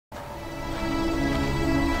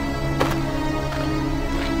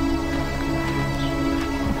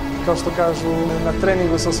Kao što kažu, na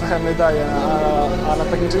treningu se osvaja medalja, a na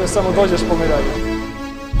takmičenju samo dođeš po medalju.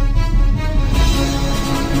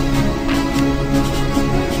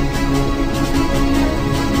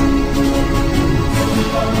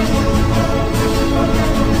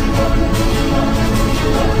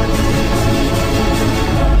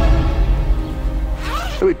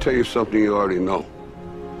 Let me tell you something you already know.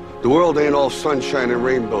 The world ain't all sunshine and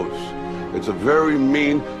rainbows. It's a very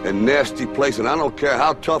mean and nasty place, and I don't care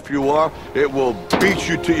how tough you are, it will beat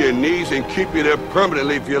you to your knees and keep you there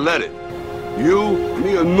permanently if you let it. You,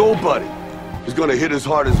 me, or nobody is gonna hit as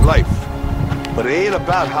hard as life. But it ain't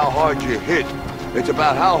about how hard you hit. It's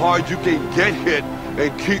about how hard you can get hit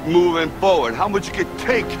and keep moving forward. How much you can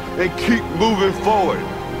take and keep moving forward.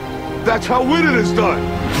 That's how winning is done.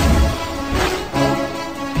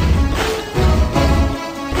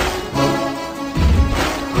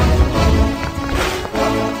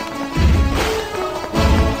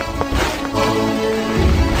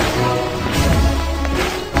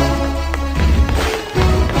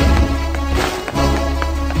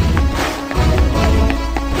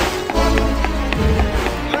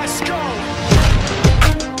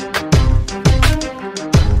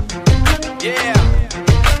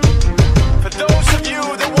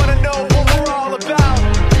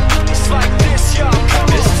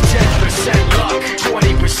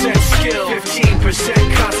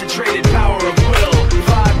 Concentrated power of will,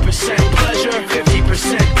 5% pleasure,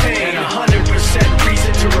 50% pain, 100%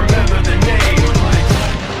 reason to remember the name.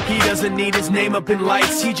 He doesn't need his name up in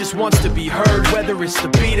lights, he just wants to be heard, whether it's the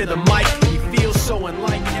beat or the mic. He feels so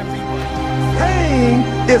unlike everyone. Pain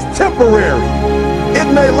is temporary. It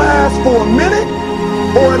may last for a minute,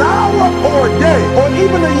 or an hour, or a day, or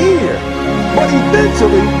even a year, but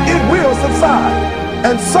eventually it will subside,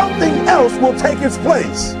 and something else will take its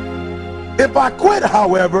place. If I quit,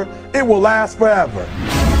 however, it will last forever.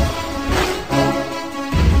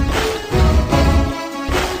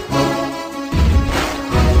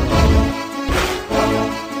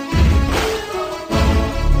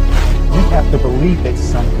 You have to believe that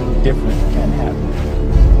something different can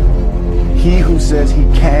happen. He who says he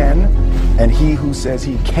can and he who says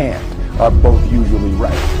he can't are both usually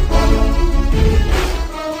right.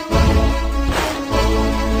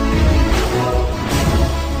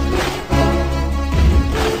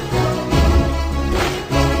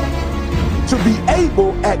 To be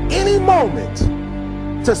able at any moment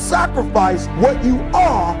to sacrifice what you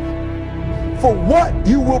are for what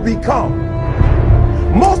you will become.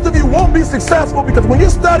 Most of you won't be successful because when you're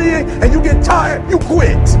studying and you get tired, you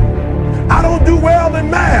quit. I don't do well in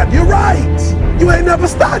math. You're right. You ain't never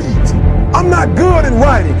studied. I'm not good in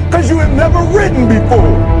writing because you have never written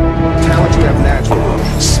before. Talent you have natural.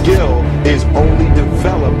 Skill is only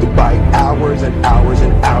developed by hours and hours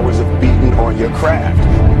and hours of beating on your craft.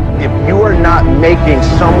 If you are not making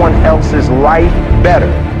someone else's life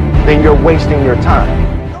better, then you're wasting your time.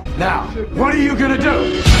 Now, what are you gonna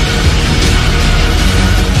do?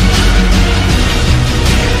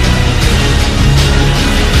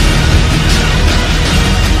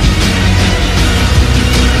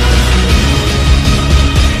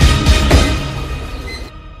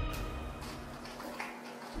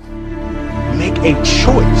 Make a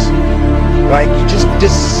choice. Like, just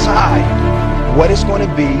decide what it's going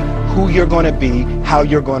to be, who you're going to be, how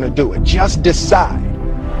you're going to do it. Just decide.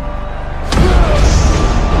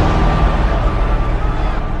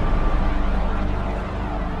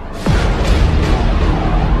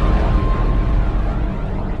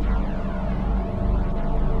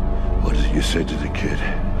 What did you say to the kid?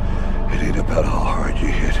 It ain't about how hard you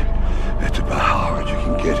hit. It's about how hard you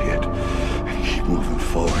can get hit and keep moving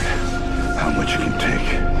forward. How much you can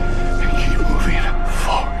take and keep moving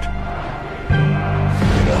forward.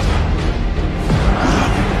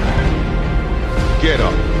 Get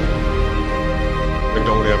up. And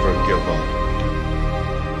don't ever give up.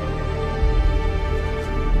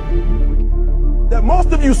 That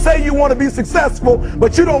most of you say you want to be successful,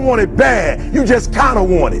 but you don't want it bad. You just kind of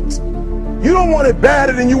want it. You don't want it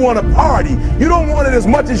badder than you want to party. You don't want it as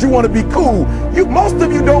much as you want to be cool. Most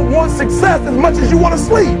of you don't want success as much as you want to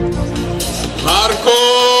sleep. Marko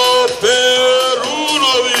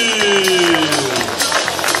Perunovic.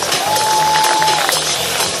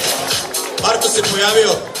 Marko se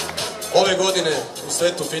pojavio ove godine u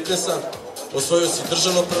svetu fitnessa, osvojio si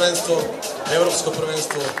državno prvenstvo, evropsko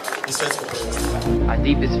prvenstvo I svetsko prvenstvo. Our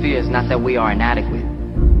deepest fear is not that we are inadequate.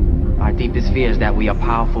 Our deepest fear is that we are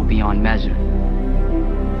powerful beyond measure.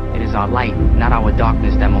 It is our light, not our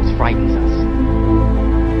darkness, that most frightens us.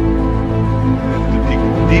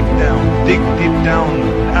 Dig deep down,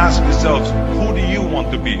 ask yourselves, who do you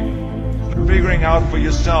want to be? figuring out for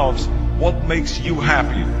yourselves what makes you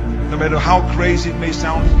happy, no matter how crazy it may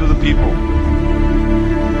sound to the people.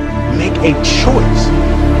 Make a choice,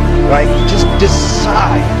 right? Just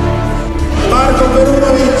decide. Marko,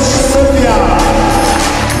 Perunovic, Serbia.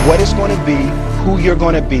 What it's going to be, who you're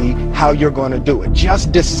going to be, how you're going to do it.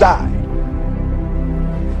 Just decide.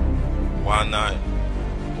 Why not?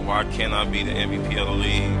 Why can't I be the MVP of the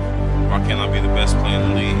league? Why can't I be the best player in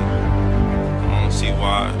the league? I don't see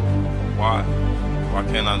why. Why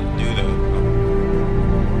can't I do that?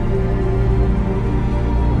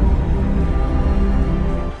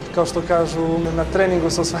 Kao što kažu, na treningu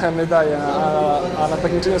se osvaja medalja, a na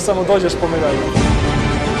takmičenju samo dođeš po medalju.